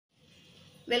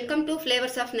Welcome to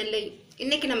flavours of நெல்லை.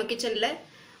 இன்றைக்கி நம்ம கிச்சனில்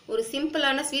ஒரு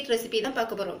சிம்பிளான ஸ்வீட் ரெசிபி தான்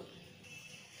பார்க்க போகிறோம்.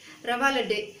 ரவா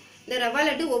லட்டு. இந்த ரவா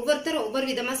லட்டு ஒவ்வொருத்தரும் ஒவ்வொரு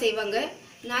விதமாக செய்வாங்க.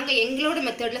 நாங்கள் எங்களோட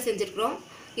மெத்தடில் செஞ்சுருக்குறோம்.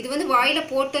 இது வந்து வாயில்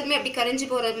போட்டதுமே அப்படி கரைஞ்சி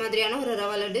போகிற மாதிரியான ஒரு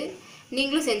ரவா லட்டு.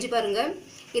 நீங்களும் செஞ்சு பாருங்கள்.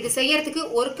 இது செய்யறதுக்கு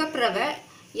 1 கப் ரவை,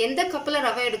 எந்த கப்பில்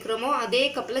ரவை எடுக்கிறோமோ அதே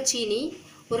கப்பில் சீனி,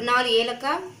 ஒரு 4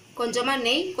 ஏலக்காய், கொஞ்சமாக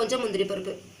நெய், கொஞ்சம் முந்திரி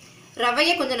பருப்பு.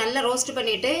 ரவையை கொஞ்சம் நல்லா ரோஸ்ட்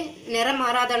பண்ணிவிட்டு நிறம்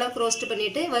மாறாத அளவுக்கு ரோஸ்ட்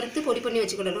பண்ணிவிட்டு வறுத்து பொடி பண்ணி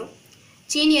வச்சுக்கிடணும்.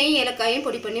 சீனியையும் ஏலக்காயும்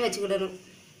பொடி பண்ணி வச்சுக்கிடணும்.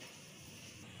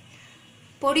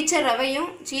 பொடித்த ரவையும்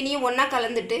சீனியும் ஒன்றா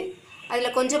கலந்துட்டு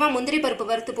அதில் கொஞ்சமாக முந்திரி பருப்பு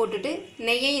வறுத்து போட்டுட்டு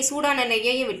நெய்யையும் சூடான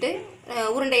நெய்யையும் விட்டு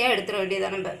உருண்டையாக எடுத்துட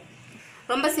வேண்டியதான். நம்ம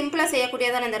ரொம்ப சிம்பிளாக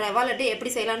செய்யக்கூடியதான இந்த ரவா லட்டு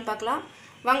எப்படி செய்யலான்னு பார்க்கலாம்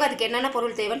வாங்க. அதுக்கு என்னென்ன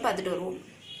பொருள் தேவைன்னு பார்த்துட்டு வருவோம்.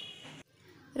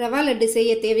 ரவா லட்டு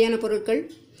செய்ய தேவையான பொருட்கள்: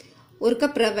 1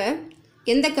 கப் ரவை,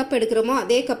 எந்த கப் எடுக்கிறோமோ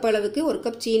அதே கப் அளவுக்கு 1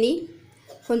 கப் சீனி,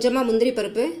 கொஞ்சமாக முந்திரி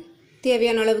பருப்பு,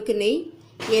 தேவையான அளவுக்கு நெய்,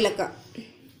 ஏலக்காய்.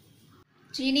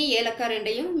 சீனி ஏலக்காய்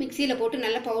ரெண்டையும் மிக்சியில் போட்டு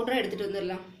நல்லா பவுடராக எடுத்துகிட்டு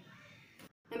வந்துடலாம்.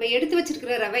 நம்ம எடுத்து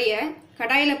வச்சுருக்கிற ரவையை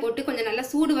கடாயில் போட்டு கொஞ்சம் நல்லா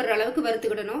சூடு வர்ற அளவுக்கு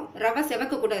வறுத்துக்கிடணும். ரவை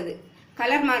செவக்கக்கூடாது,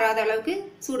 கலர் மாறாத அளவுக்கு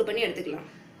சூடு பண்ணி எடுத்துக்கலாம்.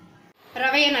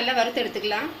 ரவையை நல்லா வறுத்து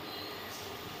எடுத்துக்கலாம்.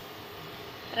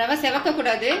 ரவை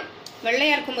செவக்கக்கூடாது,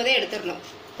 வெள்ளையாக இருக்கும்போதே எடுத்துடணும்.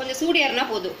 கொஞ்சம் சூடு ஏறினா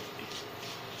போதும்.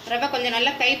 ரவை கொஞ்சம்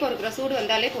நல்லா கை பொறுக்கிற சூடு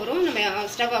வந்தாலே போதும். நம்ம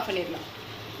ஸ்டவ் ஆஃப் பண்ணிடலாம்.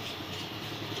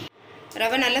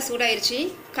 ரவை நல்லா சூடாயிருச்சு.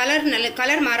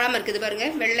 கலர் மாறாமல் இருக்குது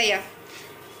பாருங்கள், வெள்ளையா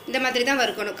இந்த மாதிரி தான்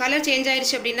வறுக்கணும். கலர் சேஞ்ச்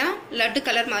ஆயிடுச்சு அப்படின்னா லட்டு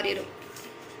கலர் மாறிடும்.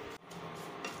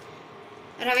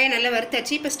 ரவையை நல்லா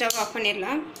வறுத்தாச்சு. இப்போ ஸ்டவ் ஆஃப்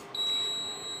பண்ணிடலாம்.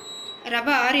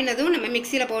 ரவை ஆறினதும் நம்ம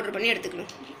மிக்சியில் பவுட்ரு பண்ணி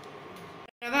எடுத்துக்கணும்.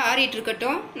 ரவை ஆறிட்டு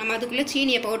இருக்கட்டும், நம்ம அதுக்குள்ளே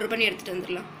சீனியை பவுட்ரு பண்ணி எடுத்துகிட்டு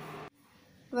வந்துடலாம்.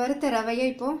 வறுத்த ரவையை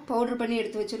இப்போது பவுட்ரு பண்ணி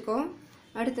எடுத்து வச்சுருக்கோம்.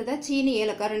 அடுத்ததாக சீனி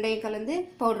ஏலக்காய் ரெண்டையும் கலந்து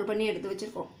பவுட்ரு பண்ணி எடுத்து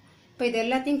வச்சுருக்கோம். இப்போ இது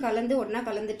எல்லாத்தையும் கலந்து ஒன்றா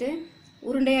கலந்துட்டு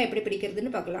உருண்டையாக எப்படி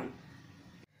பிடிக்கிறதுன்னு பார்க்கலாம்.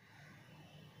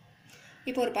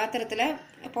 இப்போ ஒரு பாத்திரத்தில்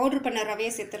பவுட்ரு பண்ண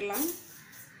ரவையை சேர்த்துடலாம்.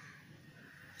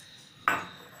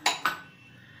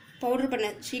 பவுட்ரு பண்ண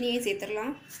சீனியையும்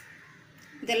சேர்த்துடலாம்.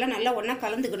 இதெல்லாம் நல்லா ஒன்றா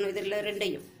கலந்துக்கணும். இதில்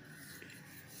ரெண்டையும்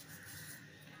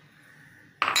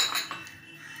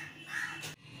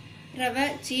ரவை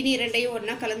சீனி ரெண்டையும்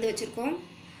ஒன்றா கலந்து வச்சுருக்கோம்.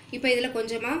 இப்போ இதில்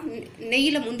கொஞ்சமாக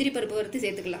நெய்யில் முந்திரி பருப்பு வறுத்து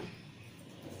சேர்த்துக்கலாம்.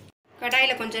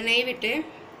 கடாயில் கொஞ்சம் நெய் விட்டு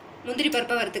முந்திரி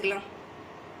பருப்பை வறுத்துக்கலாம்.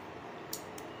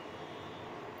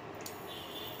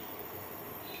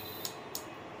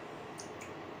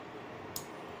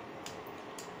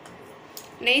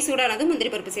 நெய் சூடானதும்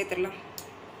முந்திரி பருப்பு சேர்த்துடலாம்.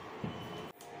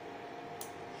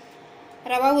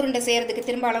 ரவா உருண்டை செய்கிறதுக்கு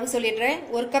திரும்ப அளவு சொல்லிடுறேன்.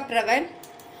 1 கப் ரவை,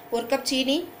 1 கப்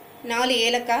சீனி, 4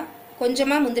 ஏலக்காய்,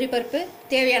 கொஞ்சமாக முந்திரி பருப்பு,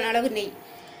 தேவையான அளவு நெய்.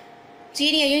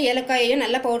 சீனியையும் ஏலக்காயையும்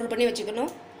நல்லா பவுட்ரு பண்ணி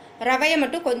வச்சுக்கணும். ரவையை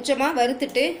மட்டும் கொஞ்சமாக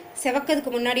வறுத்துட்டு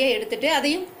செவக்கிறதுக்கு முன்னாடியே எடுத்துகிட்டு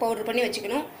அதையும் பவுட்ரு பண்ணி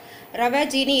வச்சுக்கணும். ரவை,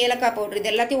 சீனி, ஏலக்காய் பவுட்ரு இது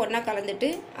எல்லாத்தையும் ஒன்றா கலந்துட்டு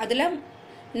அதில்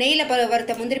நெய்யில்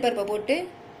வறுத்த முந்திரி பருப்பை போட்டு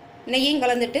நெய்யையும்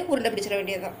கலந்துட்டு உருண்டை பிடிச்சிட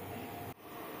வேண்டியதுதான்.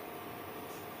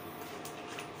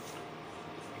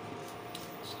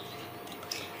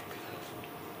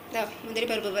 முந்திரி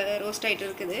பருப்பு ரோஸ்ட் ஆகிட்டு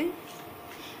இருக்குது.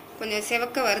 கொஞ்சம்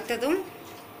செவக்க வறுத்ததும்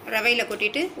ரவையில்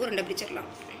கொட்டிட்டு உருண்டை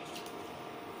பிடிச்சிடலாம்.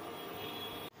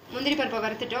 முந்திரி பருப்பை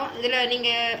வறுத்துட்டோம். இதில்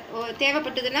நீங்கள்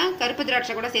தேவைப்பட்டதுன்னா கருப்பு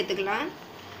திராட்சை கூட சேர்த்துக்கலாம்.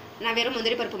 நான் வெறும்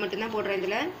முந்திரி பருப்பு மட்டும்தான் போடுறேன்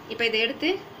இதில். இப்போ இதை எடுத்து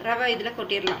ரவை இதில்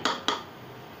கொட்டிடலாம்.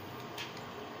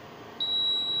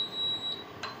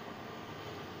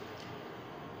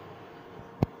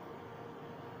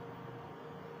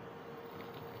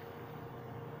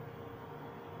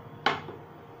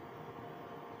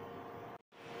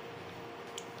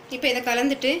 இப்போ இதை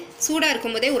கலந்துட்டு சூடாக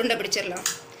இருக்கும்போதே உருண்டை பிடிச்சிடலாம்.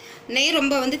 நெய்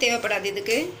ரொம்ப தேவைப்படாது.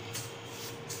 இதுக்கு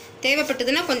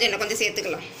தேவைப்பட்டதுன்னா கொஞ்சம் எண்ணெய் கொஞ்சம்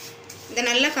சேர்த்துக்கலாம். இதை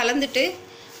நல்லா கலந்துட்டு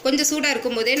கொஞ்சம் சூடாக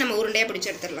இருக்கும்போதே நம்ம உருண்டையாக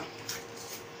பிடிச்சி எடுத்துடலாம்.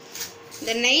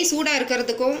 இந்த நெய் சூடாக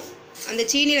இருக்கிறதுக்கும் அந்த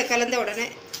சீனியில் கலந்த உடனே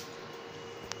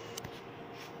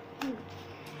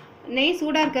நெய்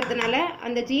சூடாக இருக்கிறதுனால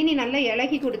அந்த சீனி நல்லா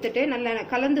இலகி கொடுத்துட்டு நல்லா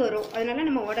கலந்து வரும். அதனால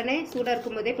நம்ம உடனே சூடாக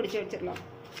இருக்கும்போதே பிடிச்சி வச்சிடலாம்.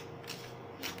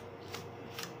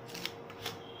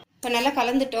 இப்போ நல்லா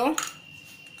கலந்துட்டோம்.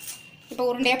 இப்போ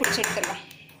உருண்டையாக பிடிச்சி எடுத்துடலாம்.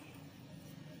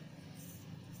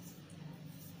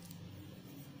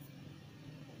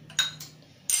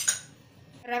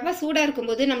 ரவை சூடாக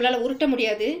இருக்கும்போது நம்மளால் உருட்ட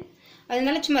முடியாது.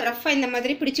 அதனால சும்மா ரஃப்பாக இந்த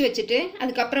மாதிரி பிடிச்சி வச்சுட்டு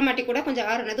அதுக்கப்புறமாட்டி கூட கொஞ்சம்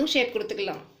ஆறுனதும் ஷேப்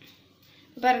கொடுத்துக்கலாம்.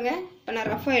 பாருங்கள், இப்போ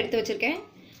நான் ரஃப்பாக எடுத்து வச்சுருக்கேன்.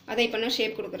 அதை இப்போ நான்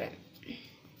ஷேப் கொடுக்குறேன்.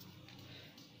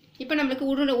 இப்போ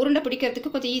நம்மளுக்கு உருண்டை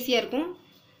பிடிக்கிறதுக்கு கொஞ்சம் ஈஸியாக இருக்கும்,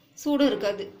 சூடும்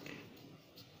இருக்காது.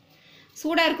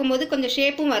 சூடாக இருக்கும்போது கொஞ்சம்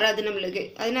ஷேப்பும் வராது நம்மளுக்கு.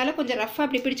 அதனால கொஞ்சம் ரஃப்பாக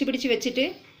அப்படி பிடிச்சி வச்சுட்டு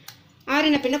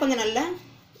ஆறின பின்ன கொஞ்சம் நல்லா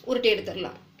உருட்டி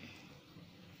எடுத்துடலாம்.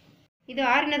 இது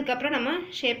ஆறினதுக்கப்புறம் நம்ம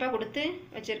ஷேப்பாக கொடுத்து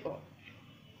வச்சுருக்கோம்.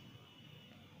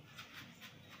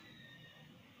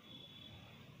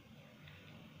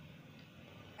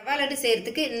 ரவா லட்டு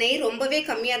செய்கிறதுக்கு நெய் ரொம்பவே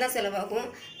கம்மியாக தான் செலவாகும்.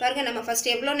 பாருங்கள், நம்ம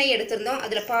ஃபஸ்ட்டு எவ்வளோ நெய் எடுத்திருந்தோம்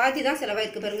அதில் பாதி தான்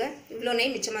செலவாயிருக்கு. பாருங்கள், இவ்வளோ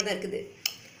நெய் மிச்சமாக தான் இருக்குது.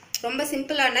 ரொம்ப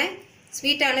சிம்பிளான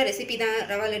ஸ்வீட்டான ரெசிபி தான்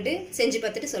ரவா லட்டு. செஞ்சு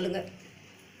பார்த்துட்டு சொல்லுங்கள்.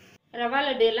 ரவா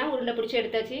லட்டு எல்லாம் உருண்டை பிடிச்சி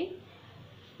எடுத்தாச்சு.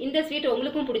 இந்த ஸ்வீட்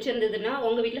உங்களுக்கும் பிடிச்சிருந்ததுன்னா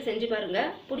உங்கள் வீட்டில் செஞ்சு பாருங்கள்.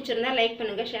 பிடிச்சிருந்தா லைக்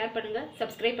பண்ணுங்கள், ஷேர் பண்ணுங்கள்,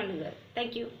 சப்ஸ்கிரைப் பண்ணுங்கள்.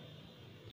 தேங்க்யூ.